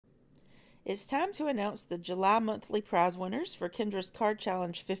It's time to announce the July monthly prize winners for Kendra's Card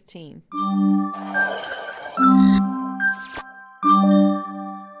Challenge 15.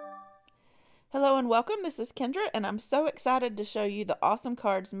 Hello and welcome, this is Kendra, and I'm so excited to show you the awesome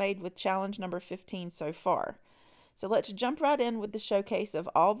cards made with challenge number 15 so far. So let's jump right in with the showcase of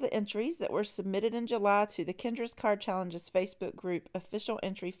all the entries that were submitted in July to the Kendra's Card Challenges Facebook group official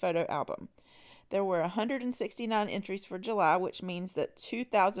entry photo album. There were 169 entries for July, which means that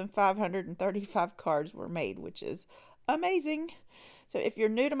 2,535 cards were made, which is amazing. So if you're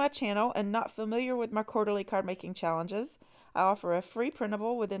new to my channel and not familiar with my quarterly card making challenges, I offer a free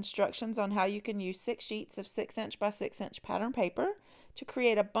printable with instructions on how you can use 6 sheets of 6" by 6" pattern paper to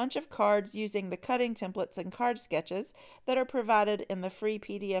create a bunch of cards using the cutting templates and card sketches that are provided in the free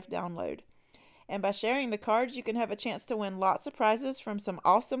PDF download. And by sharing the cards, you can have a chance to win lots of prizes from some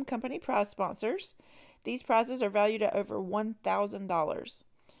awesome company prize sponsors. These prizes are valued at over $1,000.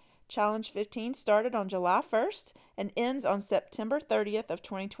 Challenge 15 started on July 1st and ends on September 30th of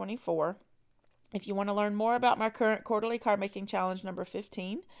 2024. If you want to learn more about my current quarterly card making challenge number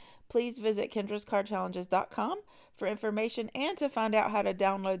 15, please visit kendrascardchallenges.com for information and to find out how to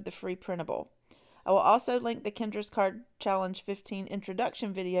download the free printable. I will also link the Kendra's Card Challenge 15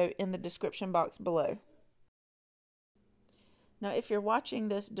 introduction video in the description box below. Now, if you're watching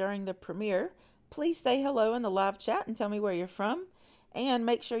this during the premiere, please say hello in the live chat and tell me where you're from. And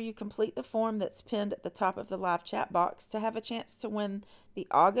make sure you complete the form that's pinned at the top of the live chat box to have a chance to win the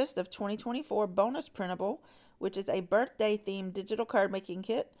August of 2024 bonus printable, which is a birthday-themed digital card making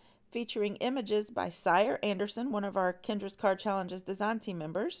kit featuring images by Sire Anderson, one of our Kendra's Card Challenges design team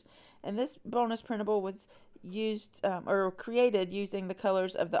members. And this bonus printable was used or created using the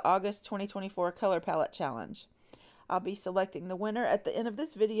colors of the August 2024 Color Palette Challenge. I'll be selecting the winner at the end of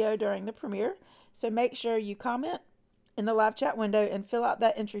this video during the premiere, so make sure you comment in the live chat window and fill out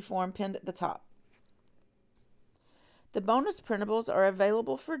that entry form pinned at the top. The bonus printables are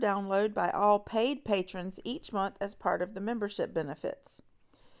available for download by all paid patrons each month as part of the membership benefits.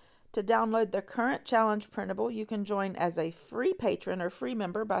 To download the current challenge printable, you can join as a free patron or free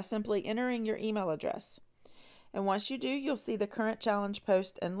member by simply entering your email address. And once you do, you'll see the current challenge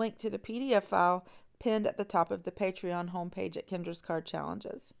post and link to the PDF file pinned at the top of the Patreon homepage at Kendra's Card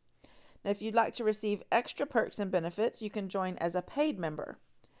Challenges. Now, if you'd like to receive extra perks and benefits, you can join as a paid member.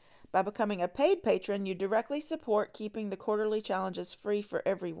 By becoming a paid patron, you directly support keeping the quarterly challenges free for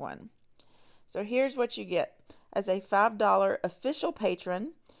everyone. So here's what you get. As a $5 official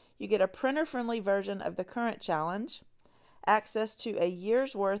patron, you get a printer-friendly version of the current challenge, access to a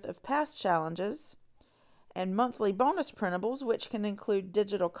year's worth of past challenges, and monthly bonus printables, which can include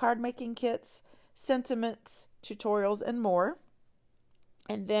digital card making kits, sentiments, tutorials, and more.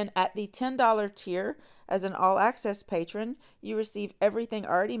 And then at the $10 tier, as an all-access patron, you receive everything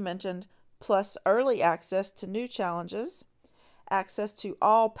already mentioned, plus early access to new challenges, access to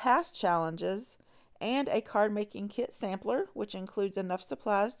all past challenges, and a card making kit sampler, which includes enough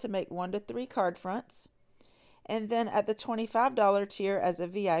supplies to make 1 to 3 card fronts. And then at the $25 tier as a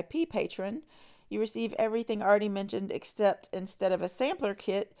VIP patron, you receive everything already mentioned, except instead of a sampler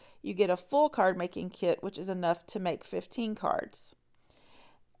kit, you get a full card making kit, which is enough to make 15 cards.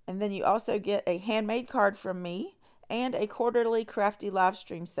 And then you also get a handmade card from me and a quarterly crafty live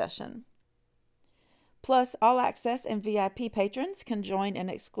stream session. Plus, all access and VIP patrons can join an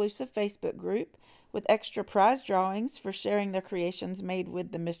exclusive Facebook group with extra prize drawings for sharing their creations made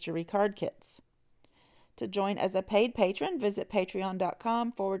with the mystery card kits. To join as a paid patron, visit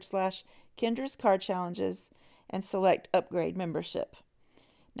patreon.com/Kendra's Card Challenges and select Upgrade Membership.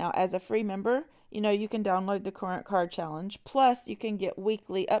 Now, as a free member, you can download the current card challenge, plus you can get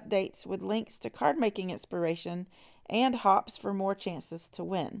weekly updates with links to card making inspiration and hops for more chances to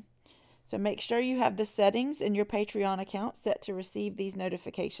win. So make sure you have the settings in your Patreon account set to receive these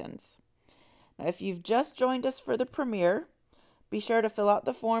notifications. Now, if you've just joined us for the premiere, be sure to fill out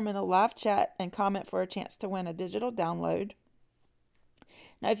the form in the live chat and comment for a chance to win a digital download.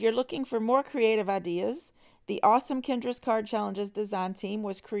 Now, if you're looking for more creative ideas, the awesome Kendra's Card Challenges design team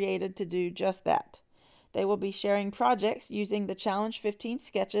was created to do just that. They will be sharing projects using the Challenge 15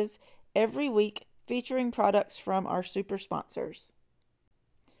 sketches every week, featuring products from our super sponsors.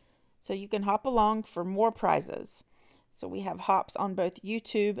 So you can hop along for more prizes. So we have hops on both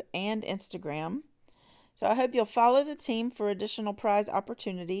YouTube and Instagram. So I hope you'll follow the team for additional prize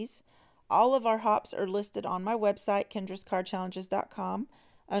opportunities. All of our hops are listed on my website, kendrascardchallenges.com,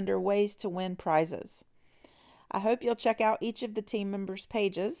 under ways to win prizes. I hope you'll check out each of the team members'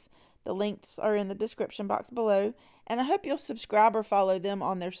 pages. The links are in the description box below, and I hope you'll subscribe or follow them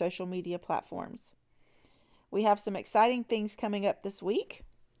on their social media platforms. We have some exciting things coming up this week.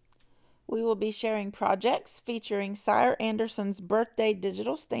 We will be sharing projects featuring Sire Anderson's birthday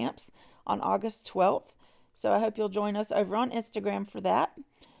digital stamps on August 12th, so I hope you'll join us over on Instagram for that.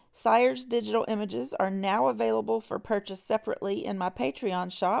 Sire's digital images are now available for purchase separately in my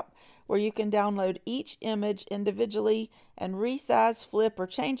Patreon shop, where you can download each image individually and resize, flip, or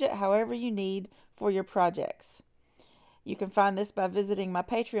change it however you need for your projects. You can find this by visiting my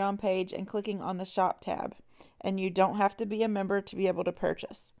Patreon page and clicking on the Shop tab, and you don't have to be a member to be able to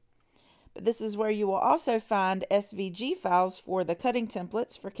purchase. But this is where you will also find SVG files for the cutting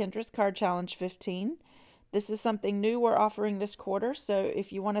templates for Kendra's Card Challenge 15. This is something new we're offering this quarter, so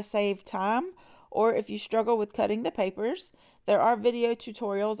if you want to save time or if you struggle with cutting the papers, there are video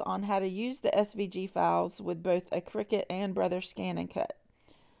tutorials on how to use the SVG files with both a Cricut and Brother Scan and Cut.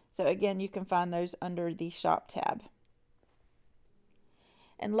 So again, you can find those under the Shop tab.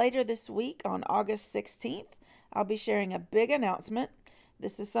 And later this week, on August 16th, I'll be sharing a big announcement.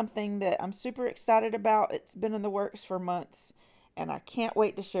 This is something that I'm super excited about. It's been in the works for months, and I can't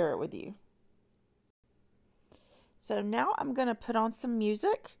wait to share it with you. So now I'm going to put on some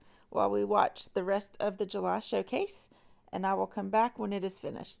music while we watch the rest of the July showcase, and I will come back when it is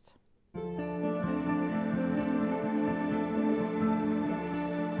finished.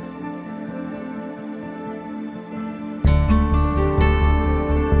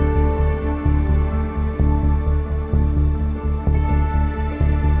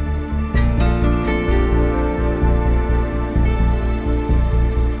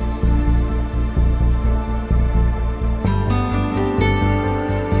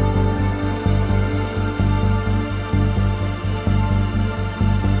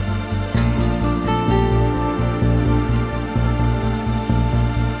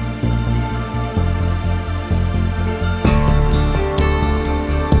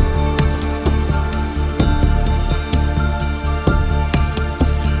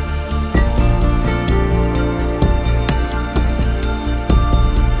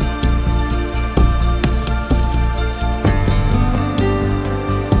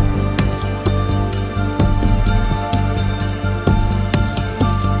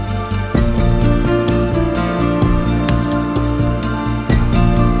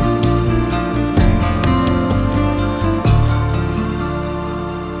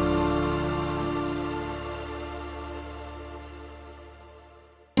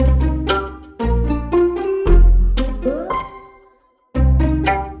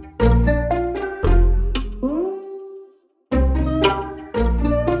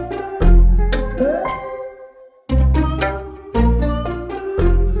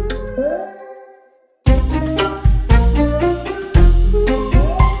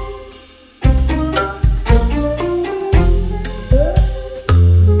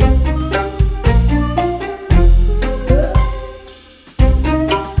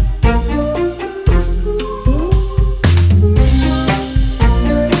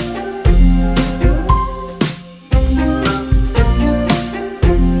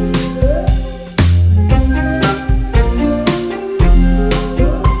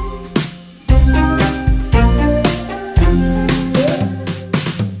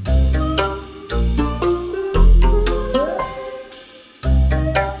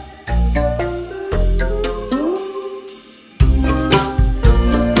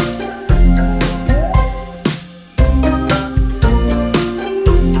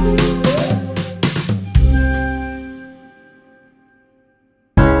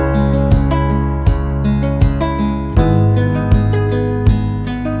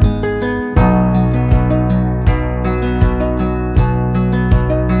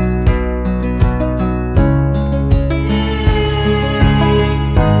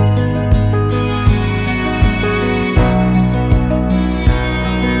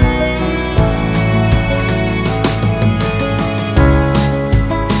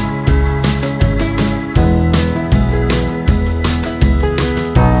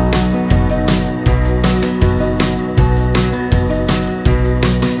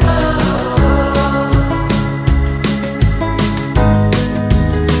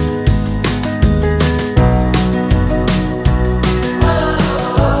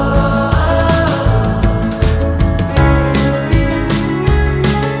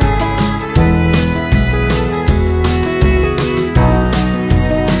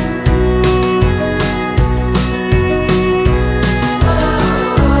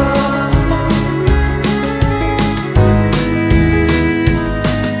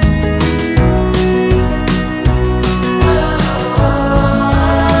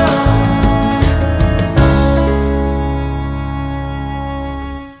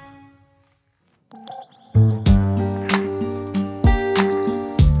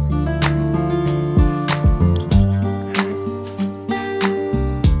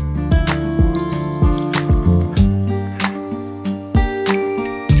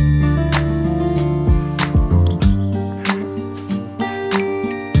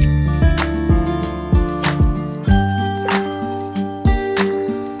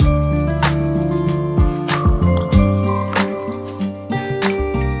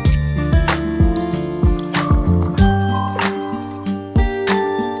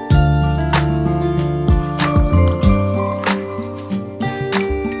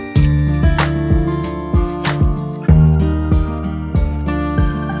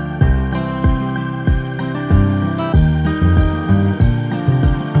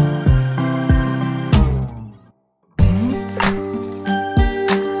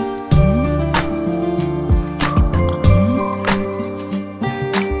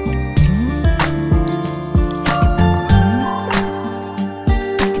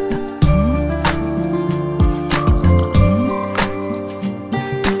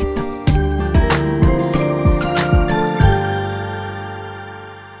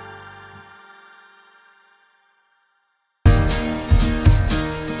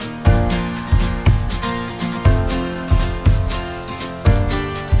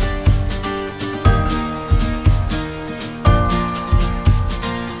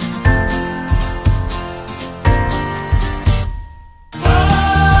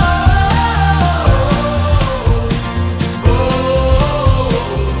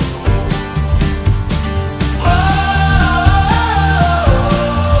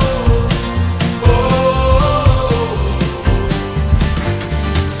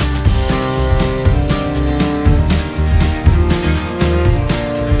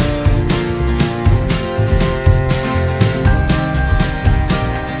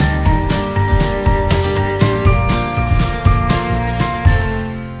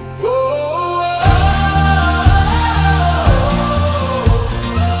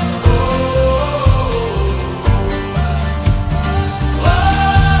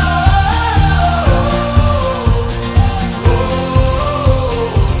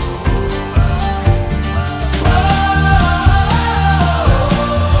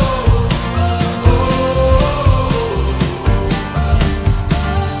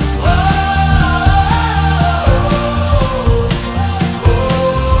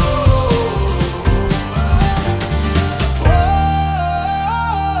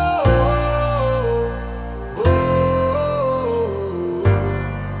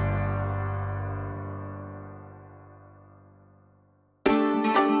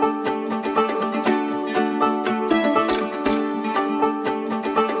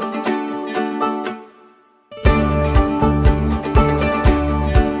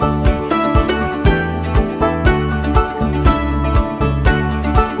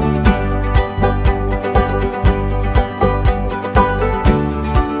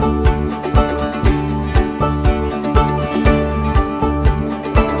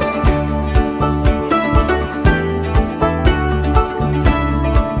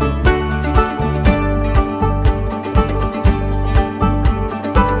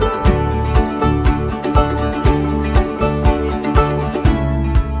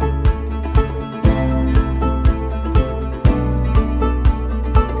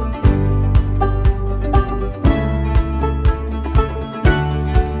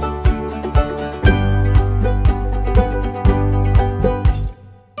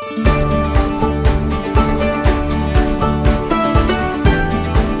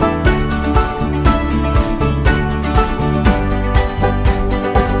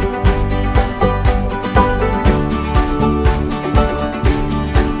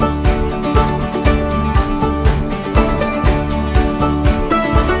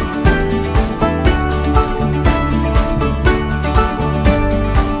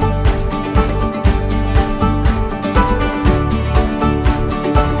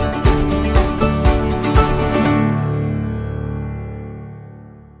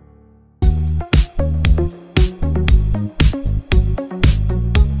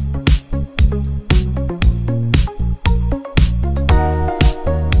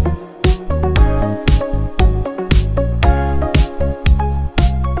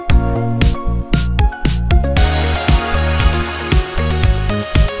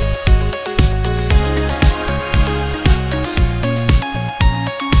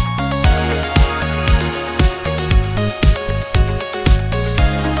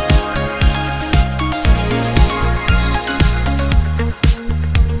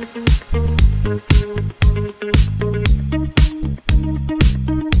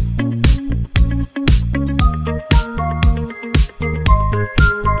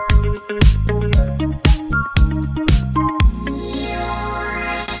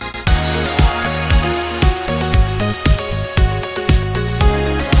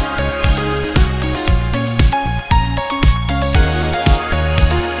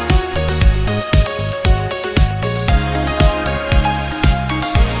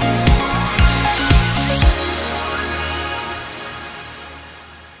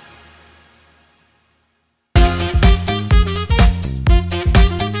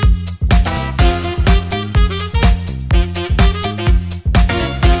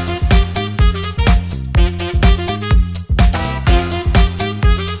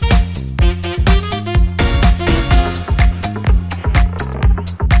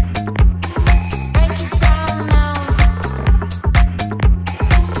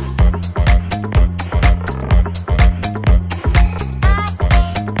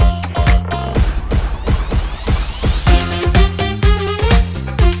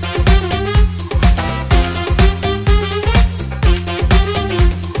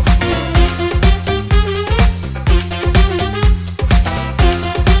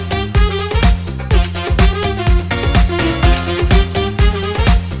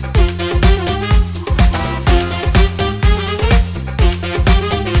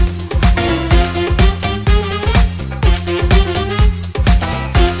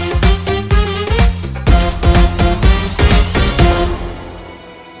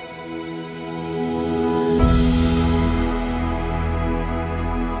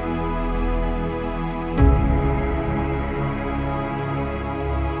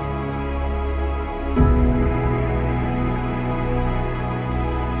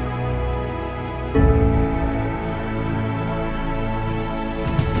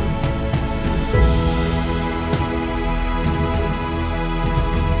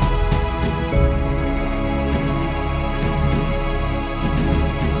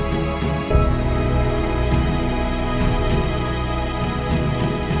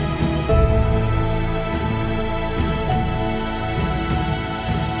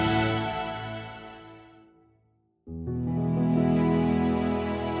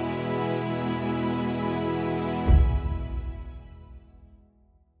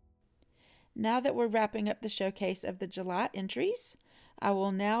 Now that we're wrapping up the showcase of the July entries, I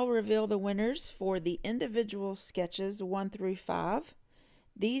will now reveal the winners for the individual sketches 1 through 5.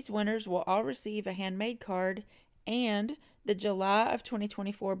 These winners will all receive a handmade card and the July of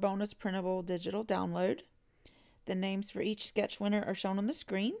 2024 bonus printable digital download. The names for each sketch winner are shown on the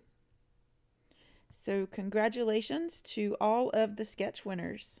screen. So congratulations to all of the sketch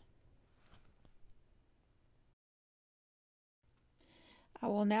winners. I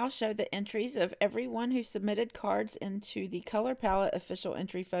will now show the entries of everyone who submitted cards into the Color Palette official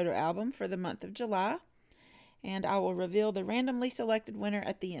entry photo album for the month of July, and I will reveal the randomly selected winner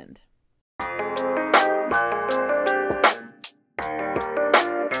at the end.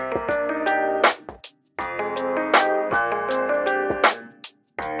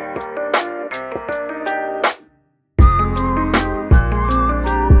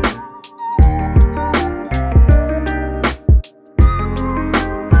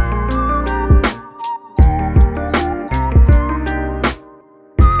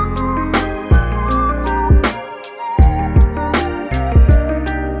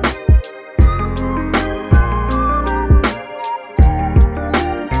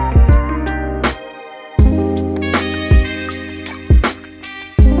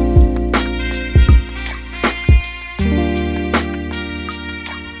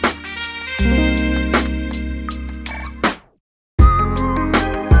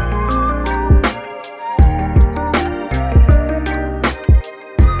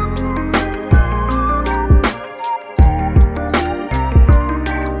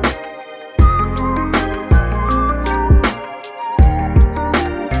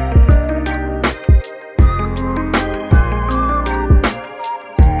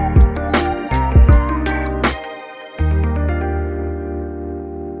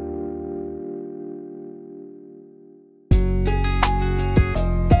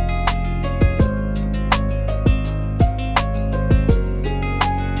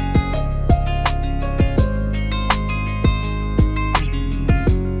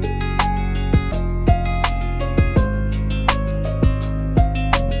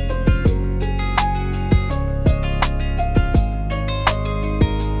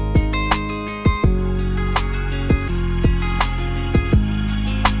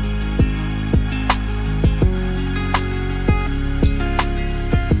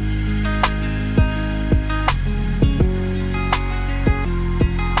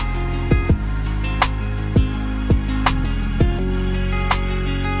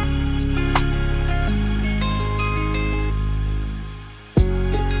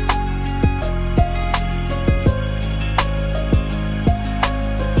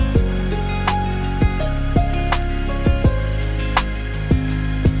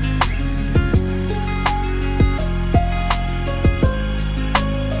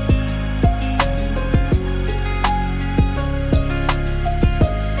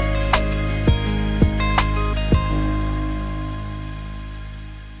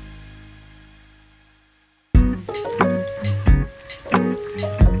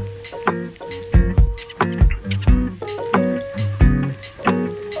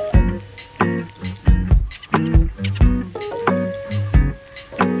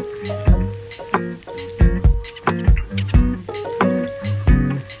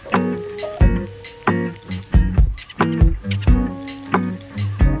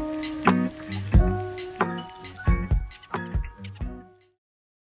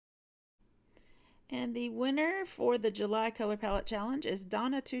 And the winner for the July Color Palette Challenge is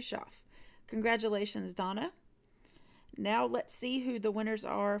Donna Tushoff. Congratulations, Donna. Now let's see who the winners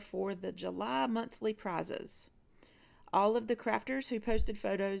are for the July monthly prizes. All of the crafters who posted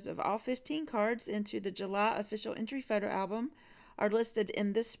photos of all 15 cards into the July official entry photo album are listed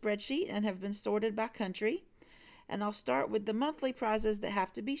in this spreadsheet and have been sorted by country. And I'll start with the monthly prizes that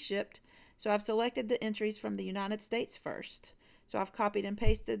have to be shipped. So I've selected the entries from the United States first. So I've copied and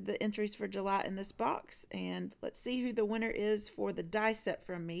pasted the entries for July in this box, and let's see who the winner is for the die set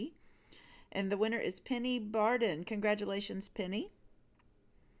from me. And the winner is Penny Barden. Congratulations, Penny.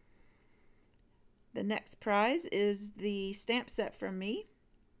 The next prize is the stamp set from me,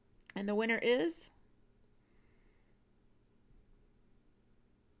 and the winner is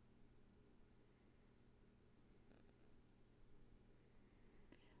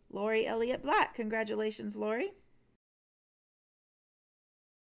Lori Elliott Black. Congratulations, Lori.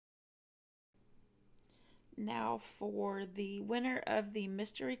 Now for the winner of the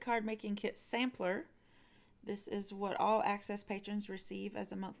Mystery Card Making Kit Sampler. This is what all Access patrons receive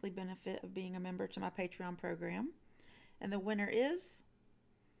as a monthly benefit of being a member to my Patreon program. And the winner is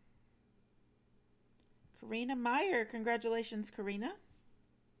Karina Meyer. Congratulations, Karina.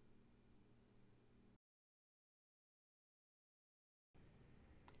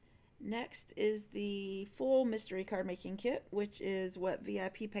 Next is the full mystery card making kit, which is what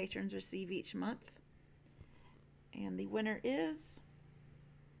VIP patrons receive each month. And the winner is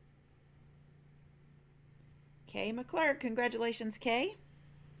Kay McClure. Congratulations, Kay.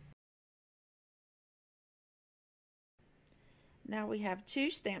 Now we have 2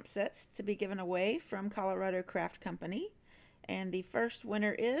 stamp sets to be given away from Colorado Craft Company. And the first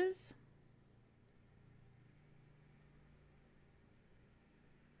winner is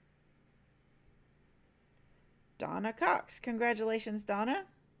Donna Cox. Congratulations, Donna.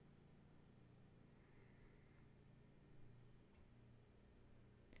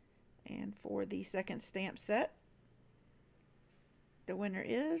 And for the second stamp set, the winner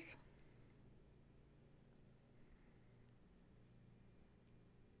is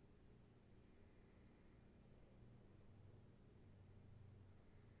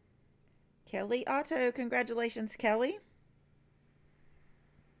Kelly Otto. Congratulations, Kelly.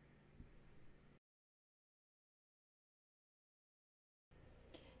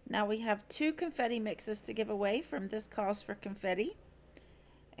 Now we have 2 confetti mixes to give away from This Cause for Confetti.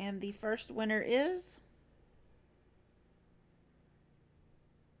 And the first winner is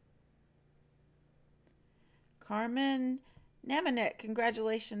Carmen Namanek.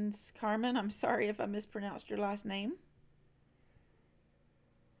 Congratulations, Carmen. I'm sorry if I mispronounced your last name.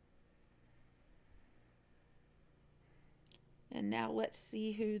 And now let's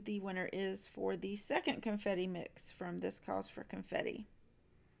see who the winner is for the second confetti mix from This Cause for Confetti.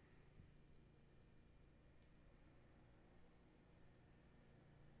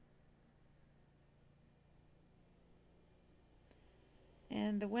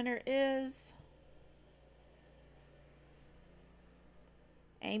 And the winner is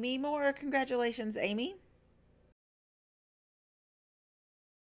Amy Moore. Congratulations, Amy.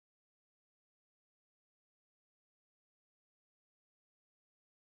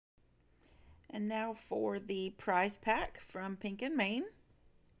 And now for the prize pack from Pink and Maine.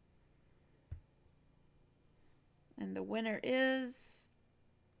 And the winner is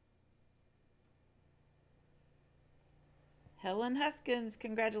Helen Huskins.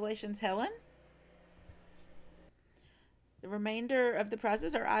 Congratulations, Helen. The remainder of the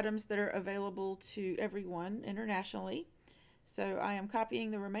prizes are items that are available to everyone internationally. So I am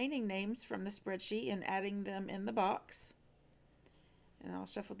copying the remaining names from the spreadsheet and adding them in the box. And I'll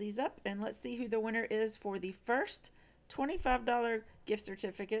shuffle these up and let's see who the winner is for the first $25 gift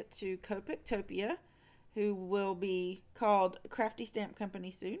certificate to Copictopia, who will be called Crafty Stamp Company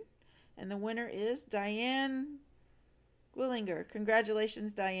soon. And the winner is Diane Willinger.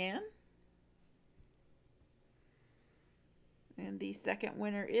 Congratulations, Diane. And the second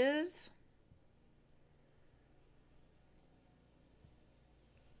winner is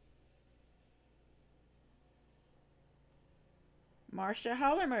Marcia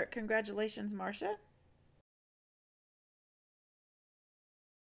Hollermer. Congratulations, Marcia.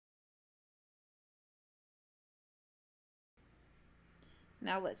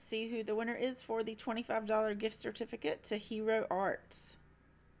 Now let's see who the winner is for the $25 gift certificate to Hero Arts.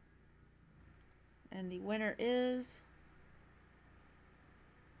 And the winner is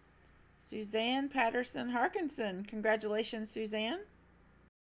Suzanne Patterson Harkinson. Congratulations, Suzanne.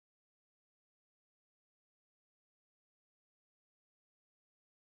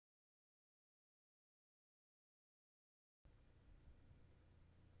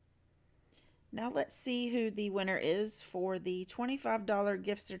 Now let's see who the winner is for the $25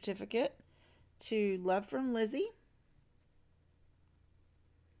 gift certificate to Love from Lizzie.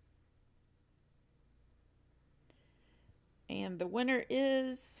 And the winner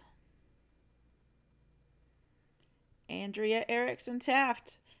is Andrea Erickson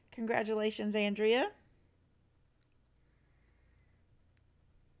Taft. Congratulations, Andrea.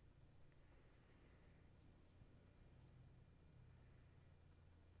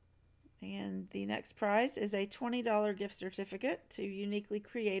 And the next prize is a $20 gift certificate to Uniquely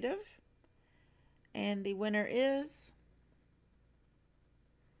Creative. And the winner is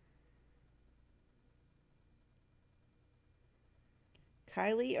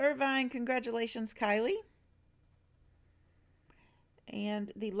Kylie Irvine. Congratulations, Kylie.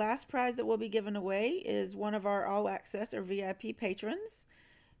 And the last prize that will be given away is one of our All Access or VIP patrons.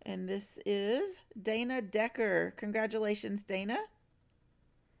 And this is Dana Decker. Congratulations, Dana.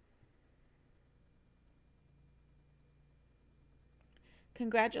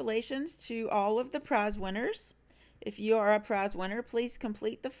 Congratulations to all of the prize winners. If you are a prize winner, please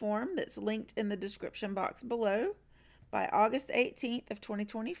complete the form that's linked in the description box below by August 18th of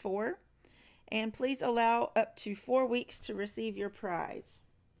 2024. And please allow up to 4 weeks to receive your prize.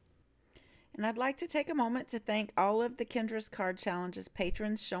 And I'd like to take a moment to thank all of the Kendra's Card Challenges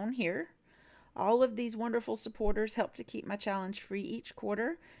patrons shown here. All of these wonderful supporters help to keep my challenge free each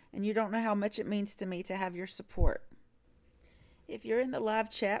quarter, and you don't know how much it means to me to have your support. If you're in the live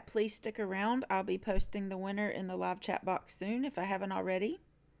chat, please stick around. I'll be posting the winner in the live chat box soon if I haven't already.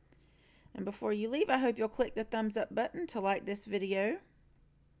 And before you leave, I hope you'll click the thumbs up button to like this video.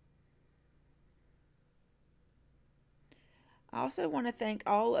 I also want to thank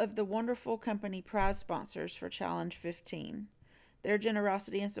all of the wonderful company prize sponsors for Challenge 15. Their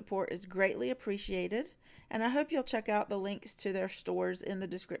generosity and support is greatly appreciated, and I hope you'll check out the links to their stores in the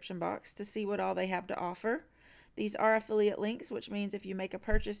description box to see what all they have to offer. These are affiliate links, which means if you make a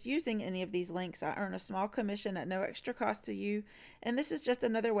purchase using any of these links, I earn a small commission at no extra cost to you, and this is just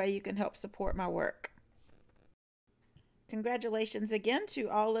another way you can help support my work. Congratulations again to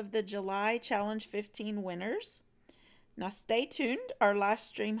all of the July Challenge 15 winners. Now stay tuned, our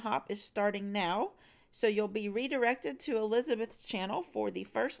Livestream Hop is starting now, so you'll be redirected to Elizabeth's channel for the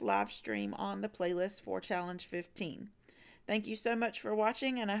first live stream on the playlist for Challenge 15. Thank you so much for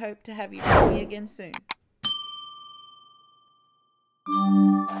watching, and I hope to have you join me again soon.